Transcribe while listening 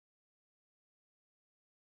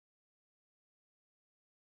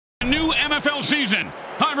NFL season.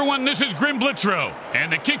 Hi, everyone. This is Grim Blitzrow, and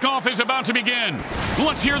the kickoff is about to begin.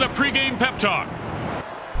 Let's hear the pregame pep talk.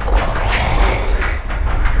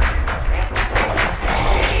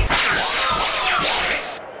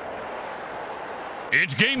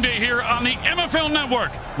 It's game day here on the MFL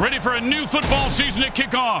Network, ready for a new football season to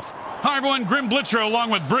kick off. Hi, everyone. Grim Blitzrow along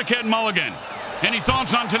with Brickhead Mulligan. Any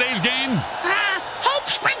thoughts on today's game? Hope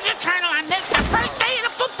springs eternal on this, the first day of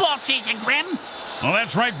the football season, Grim. Well,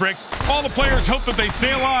 that's right, Bricks. All the players hope that they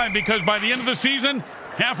stay alive because by the end of the season,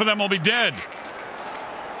 half of them will be dead.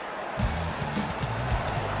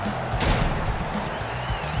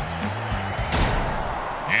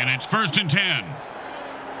 And it's 1st and 10.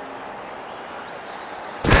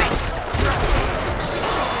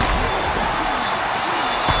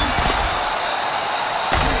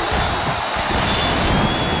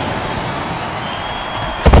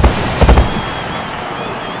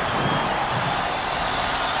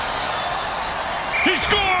 He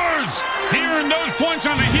scores! He earned those points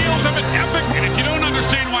on the heels of an epic. And if you don't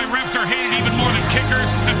understand why refs are hated even more than kickers,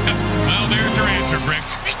 well, there's your answer, Bricks.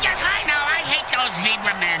 I know, I hate those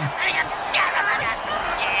zebra men.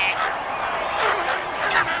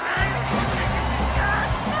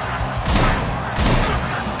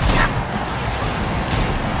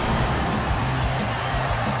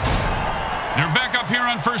 They're back up here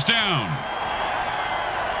on 1st down.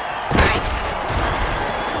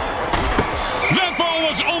 That ball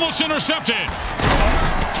was almost intercepted.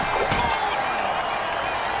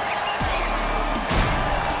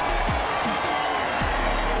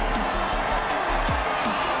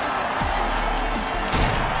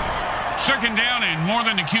 Second down and more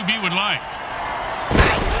than the QB would like.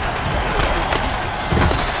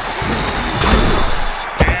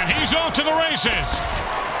 And he's off to the races.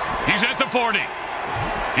 He's at the 40.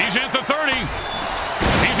 He's at the 30.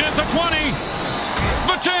 He's at the 20.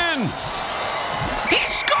 The 10. He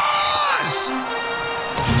scores!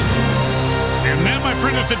 And that, my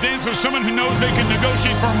friend, is the dance of someone who knows they can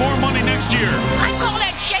negotiate for more money next year. I call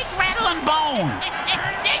that shake, rattle, and bone.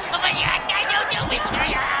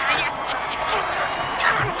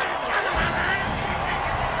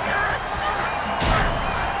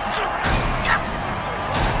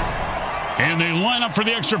 And they line up for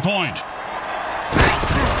the extra point.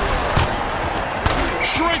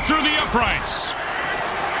 Straight through the uprights.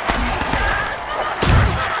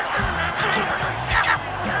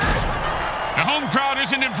 The home crowd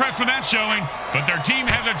isn't impressed with that showing, but their team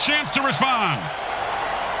has a chance to respond.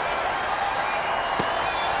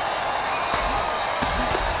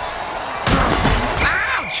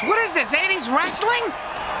 Ouch! What is this, 80s wrestling?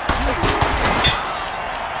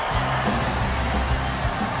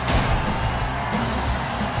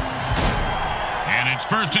 And it's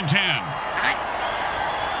 1st and 10.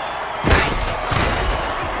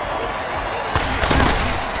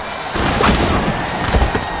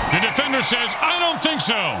 The defender says, I don't think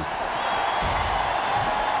so.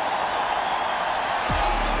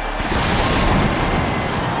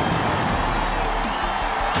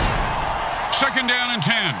 Second down and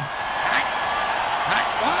 10. Hot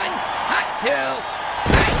 1, hot 2.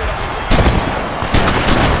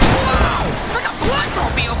 Wow! It's like a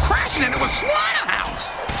bloodmobile crashing into a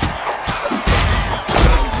slaughterhouse.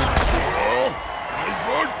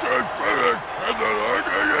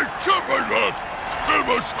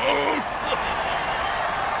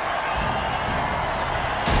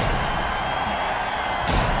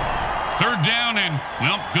 Third down and,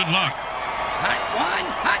 well, good luck. Hot 1,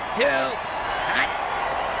 hot 2.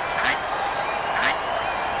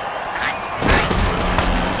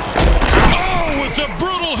 Oh, it's a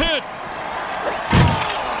brutal hit.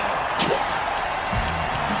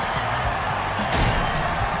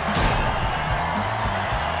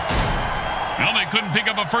 Well, they couldn't pick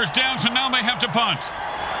up a first down, so now they have to punt.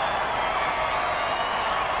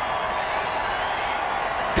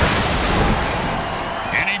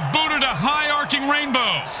 And he booted a high-arcing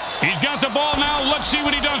rainbow. He's got the ball now. Let's see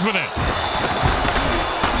what he does with it.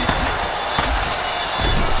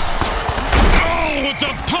 Oh, with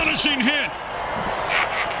the punishing hit.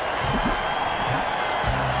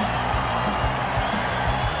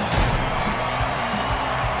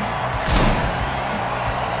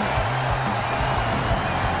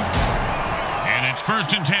 And it's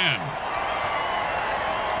 1st and 10.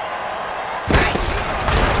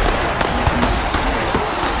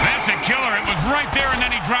 That's a killer. It was right there, and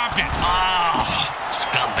then he dropped it. Oh,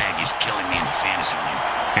 scumbag is killing me in the fantasy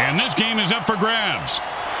league. And this game is up for grabs.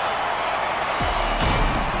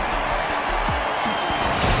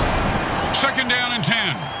 Second down and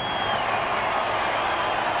 10.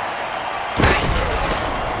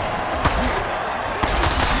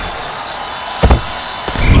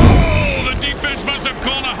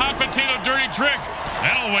 potato dirty trick.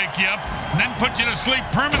 That'll wake you up and then put you to sleep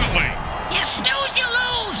permanently. You snooze, you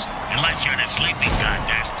lose. Unless you're in a sleeping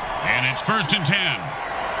contest. And it's 1st and 10.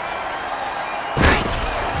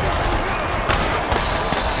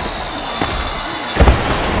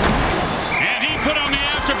 And he put on the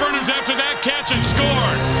afterburners after that catch and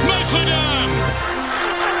scored. Nicely done.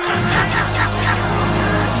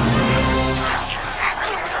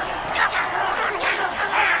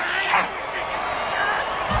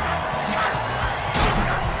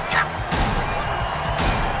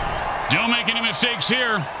 Don't make any mistakes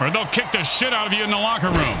here, or they'll kick the shit out of you in the locker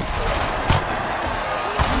room.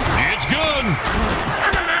 It's good.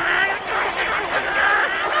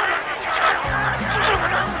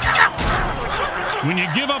 When you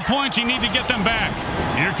give up points, you need to get them back.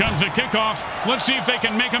 Here comes the kickoff. Let's see if they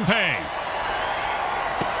can make them pay.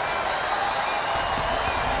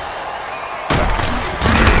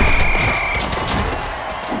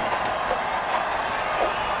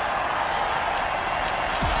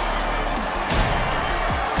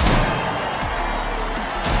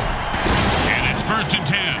 And it's 1st and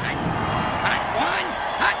 10. Hot 1,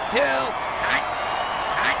 hot 2, hot.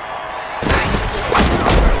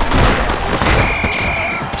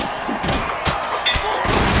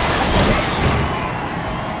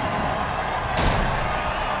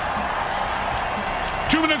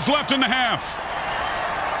 2 minutes left in the half.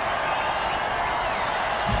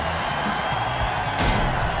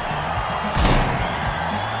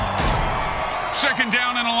 Second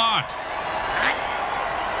down and a lot.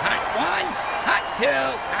 Hot 1, hot 2,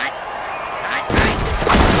 hot.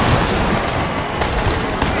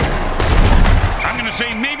 I'm going to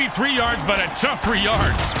say maybe 3 yards, but a tough 3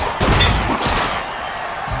 yards.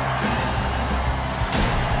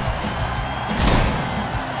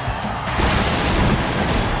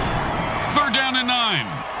 Third down and 9.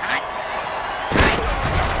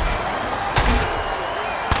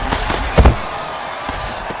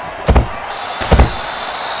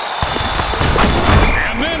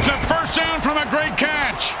 And then a first down from a great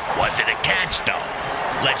catch. Was it a catch, though?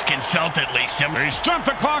 Let's consult at least some. They stumped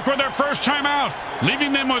the clock with their first time out,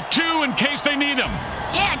 leaving them with 2 in case they need them.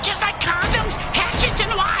 Yeah, just like condoms, hatchets,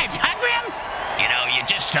 and wives, huh, Grim? You know, you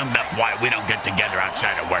just summed up why we don't get together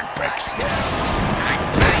outside of work, Bricks. The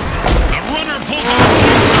runner pulls off.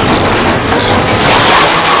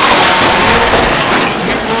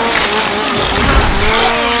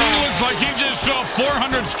 Looks like he just saw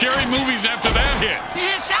 400 scary movies after that hit.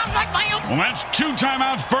 Yeah, sounds like my own. Well, that's 2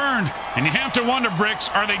 timeouts burned, and you have to wonder, Bricks,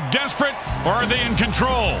 are they desperate or are they in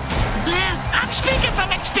control? Yeah, I'm speaking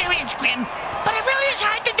from experience, Grim, but it really is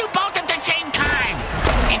hard to do both at the same time.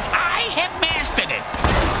 And I have mastered it.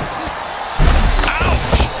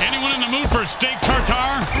 Ouch! Anyone in the mood for steak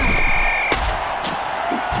tartare?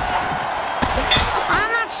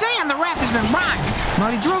 I'm not saying the ref has been bribed,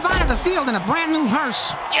 but he drove out of the field in a brand new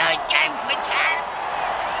hearse. Good game, Fritz.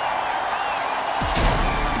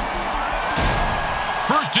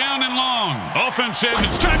 First down and long. Offense says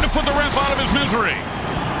it's time to put the ref out of his misery.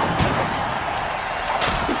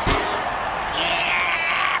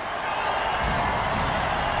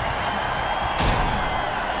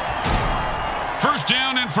 First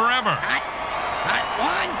down and forever. Hot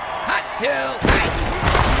 1, hot 2, hot.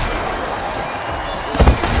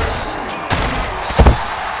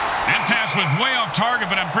 That pass was way off target,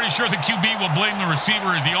 but I'm pretty sure the QB will blame the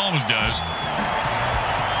receiver as he always does.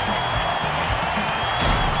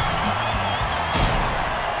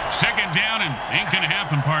 Second down and ain't gonna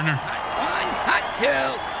happen, partner. Hot 1, hot 2,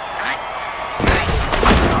 hot.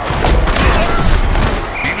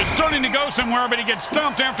 He was starting to go somewhere, but he gets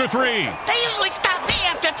stumped after 3. They usually stop me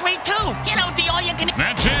after 3, too. You know, the all you can.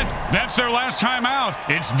 That's it. That's their last time out.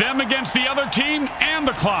 It's them against the other team and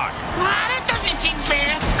the clock. That doesn't seem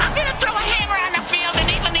fair. I'm gonna throw a hammer on the field and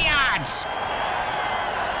even the odds.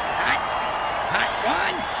 Hot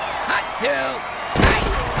 1, hot 2, hot.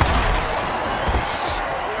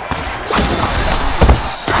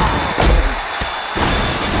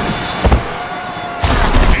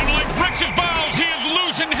 And like Bricks' balls, he is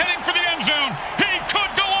loose and heading for the end zone. He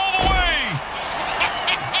could go all the way.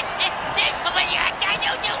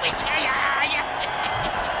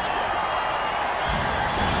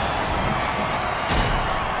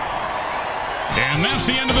 And that's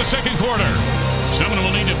the end of the second quarter. Someone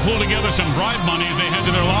will need to pull together some bribe money as they head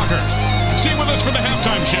to their lockers. Stay with us for the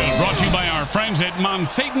halftime show, brought to you by our friends at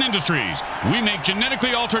Monsatan Industries. We make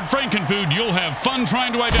genetically altered frankenfood you'll have fun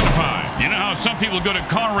trying to identify. You know how some people go to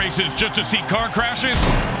car races just to see car crashes?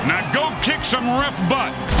 Now go kick some ref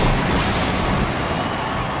butt.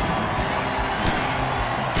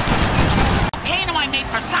 Volcano I made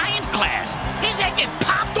for science class. His head just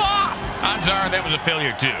popped off. Odds are that was a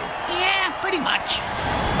failure, too. Yeah, pretty much.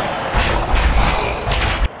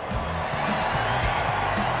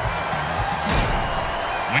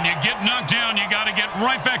 When you get knocked down, you got to get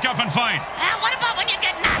right back up and fight. What about when you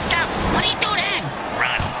get knocked out? What do you do then?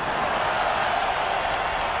 Run.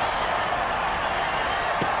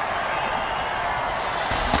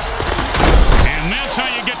 And that's how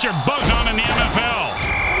you get your buzz on in the NFL.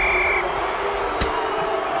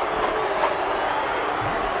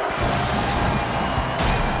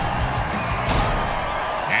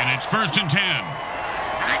 And it's 1st and 10.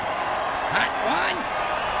 Hot one.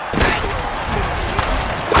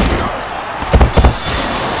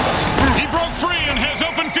 He broke free and has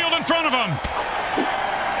open field in front of him.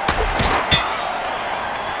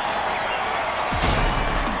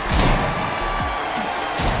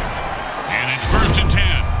 And it's 1st and 10.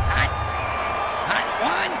 Hot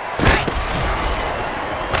one.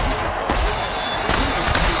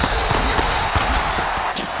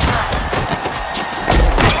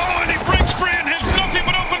 Oh, and he breaks free and has nothing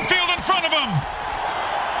but open field in front of him.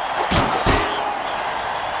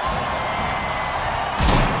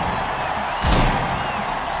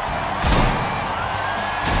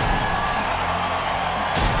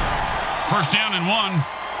 First down and 1.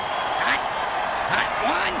 Hot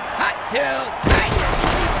one. Hot two.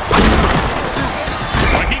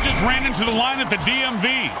 Like he just ran into the line at the DMV.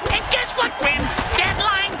 And guess what, Grim? That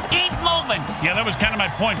line ain't moving. Yeah, that was kind of my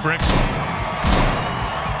point, Bricks.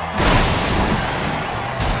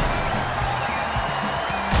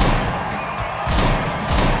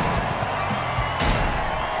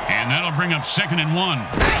 And that'll bring up 2nd and 1.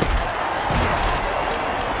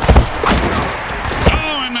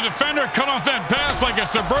 Oh, and the defender cut off that pass like a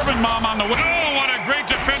suburban mom on the way. Oh, what a great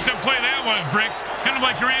defensive play that was, Bricks. Kind of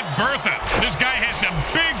like your Aunt Bertha. This guy has some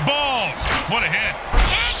big balls. What a hit.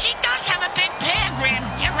 Yeah, she does have a big pair, Grim.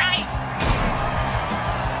 You're right.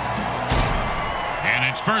 And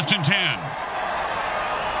it's 1st and 10.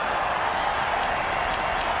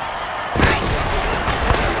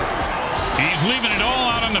 He's leaving it all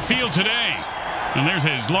out on the field today. And there's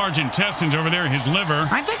his large intestines over there, his liver.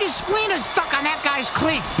 I think his spleen is stuck on that guy's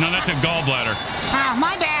cleat. No, that's a gallbladder. Oh,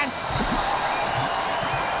 my bad.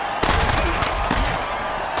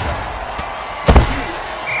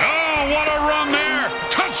 Oh, what a run there.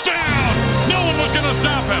 Touchdown. No one was going to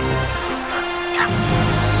stop him.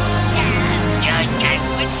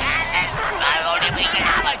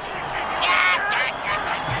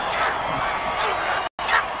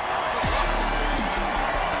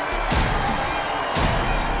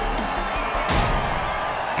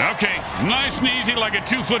 Okay, nice and easy like a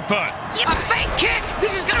 2-foot putt. A fake kick!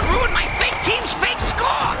 This is gonna ruin my fake team's fake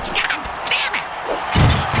score! God damn it!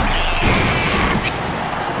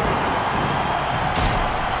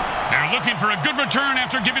 They're looking for a good return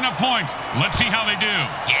after giving up points. Let's see how they do.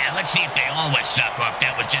 Yeah, let's see if they always suck or if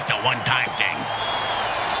that was just a one-time thing.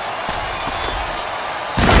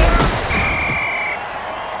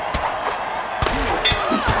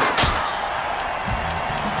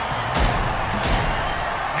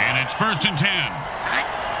 And it's 1st and 10.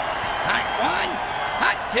 Hot one.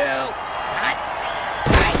 Hot two. Hot.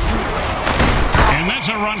 And that's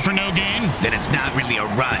a run for no gain. Then it's not really a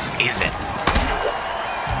run, is it?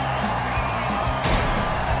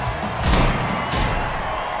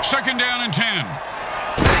 Second down and 10.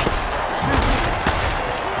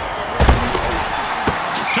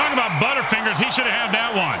 Talk about Butterfingers. He should have had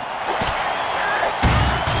that one.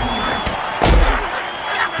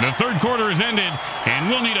 The third quarter has ended, and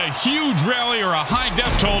we'll need a huge rally or a high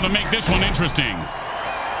death toll to make this one interesting.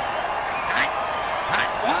 Hot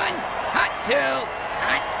one. Hot two.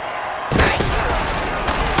 Hot.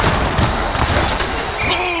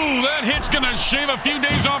 Ooh, that hit's going to shave a few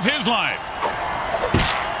days off his life.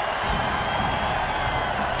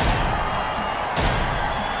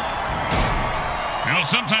 You know,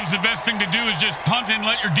 sometimes the best thing to do is just punt and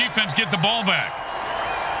let your defense get the ball back.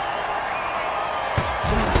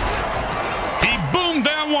 He boomed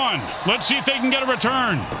that one. Let's see if they can get a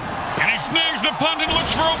return. And he snags the punt and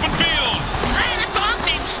looks for open field. I had a dog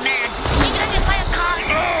named Snags. He got hit by a car.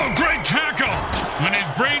 Oh, great tackle. When his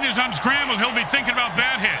brain is unscrambled, he'll be thinking about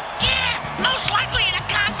that hit. Yeah, most likely in a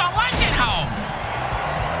car for lunch at home.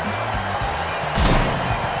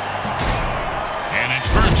 And it's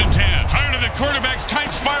 1st and 10. Tired of the quarterback's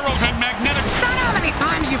tight spirals and magnetic. It's not how many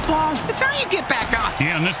times you fall, it's how you get back up.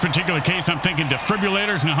 Yeah, in this particular case, I'm thinking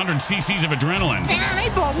defibrillators and 100 cc's of adrenaline. And an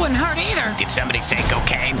 8-ball wouldn't hurt either. Did somebody say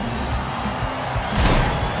cocaine?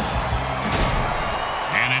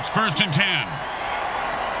 And it's 1st and 10.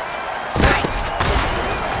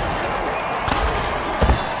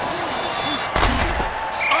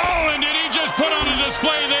 Oh, and did he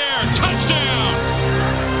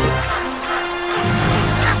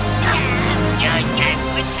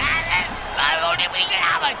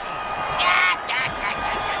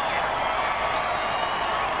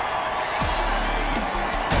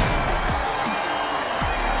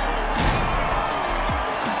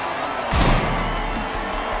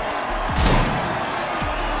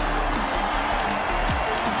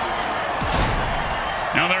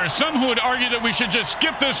There's some who would argue that we should just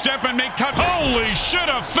skip this step and make touch. Holy shit,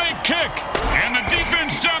 a fake kick. And the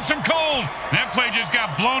defense stops him cold. That play just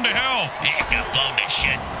got blown to hell. Yeah, got blown to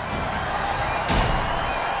shit.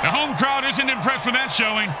 The home crowd isn't impressed with that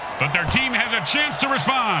showing, but their team has a chance to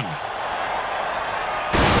respond.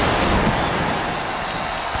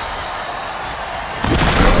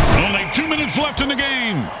 Only 2 minutes left in the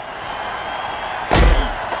game.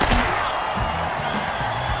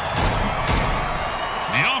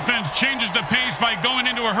 The offense changes the pace by going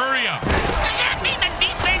into a hurry-up. Does that mean the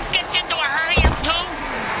defense gets into a hurry-up too?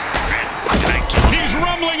 He's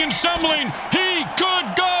rumbling and stumbling. He could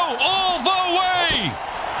go all the way.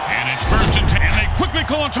 And it's first and 10. And they quickly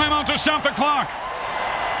call a timeout to stop the clock.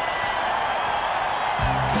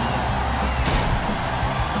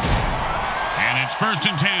 And it's first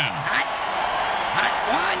and 10. Hot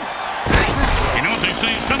one. You know what they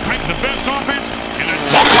say? Sometimes the best offense is a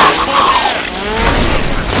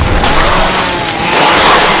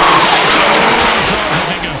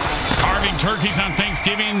think of carving turkeys on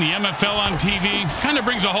Thanksgiving, the MFL on TV. Kind of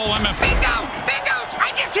brings the whole MFL. Bingo! Bingo!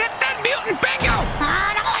 I just hit that mutant bingo!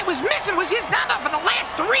 And all I was missing was his number for the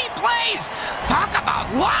last 3 plays. Talk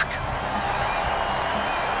about luck!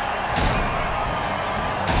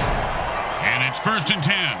 And it's first and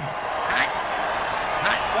 10.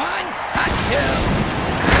 Hot one. Hot two.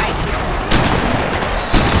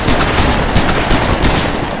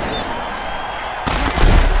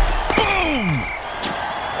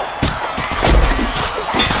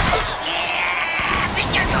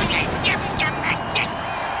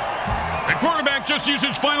 Quarterback just used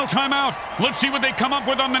his final timeout. Let's see what they come up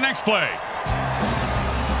with on the next play.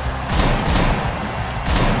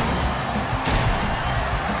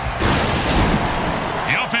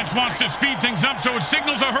 The offense wants to speed things up, so it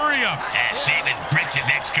signals a hurry-up. Same as Britz's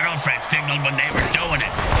ex-girlfriend signaled when they were doing it.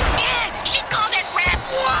 Yeah, she called it rap.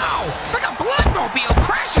 Whoa! It's like a bloodmobile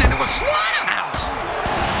crashing into a slaughterhouse!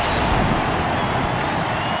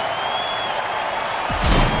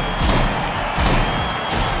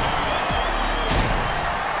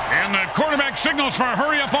 The quarterback signals for a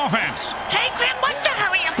hurry-up offense. Hey, Grim, what's the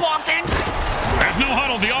hurry-up offense? There's no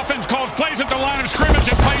huddle. The offense calls plays at the line of scrimmage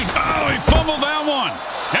and plays. Oh, he fumbled that one.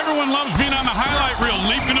 Everyone loves being on the highlight reel,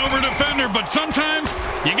 leaping over a defender, but sometimes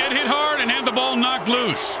you get hit hard and have the ball knocked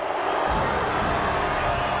loose.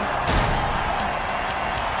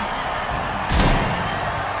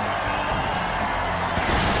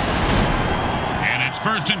 And it's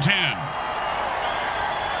first and 10.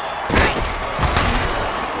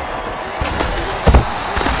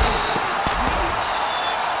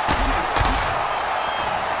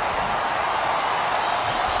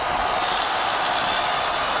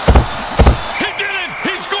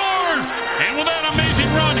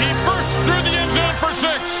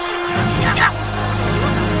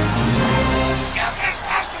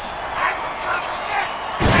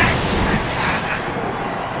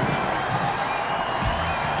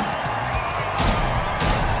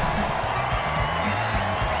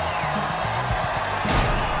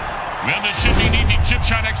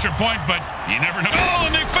 Shot extra point, but you never know. Oh,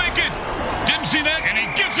 and they fake it. Didn't see that, and he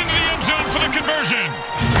gets into the end zone for the conversion.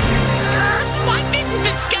 Why didn't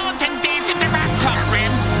the skeleton dance at the rock club, Grim?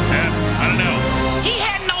 I don't know. He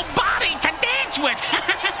had no body to dance with.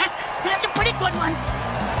 That's a pretty good one.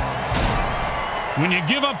 When you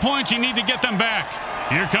give up points, you need to get them back.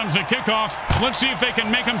 Here comes the kickoff. Let's see if they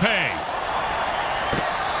can make them pay.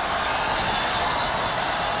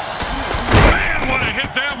 Man, what a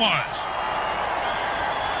hit that was.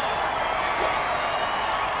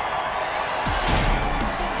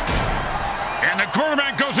 And the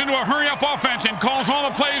quarterback goes into a hurry-up offense and calls all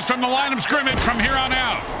the plays from the line of scrimmage from here on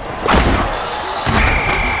out.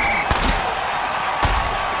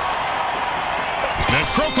 The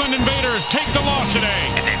CROAKLAND Invaders take the loss today.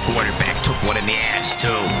 And that quarterback took one in the ass,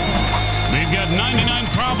 too. They've got 99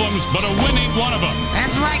 problems, but a win ain't one of them.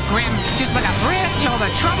 That's right, Grim. Just like a bridge over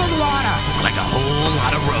troubled water. Like a whole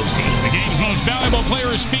lot of Rosie. The game's most valuable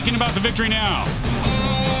player is speaking about the victory now.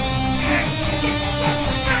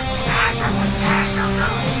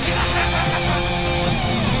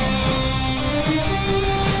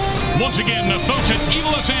 Once again, the folks at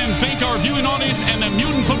Evil SN thank our viewing audience and the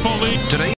Mutant Football League. Today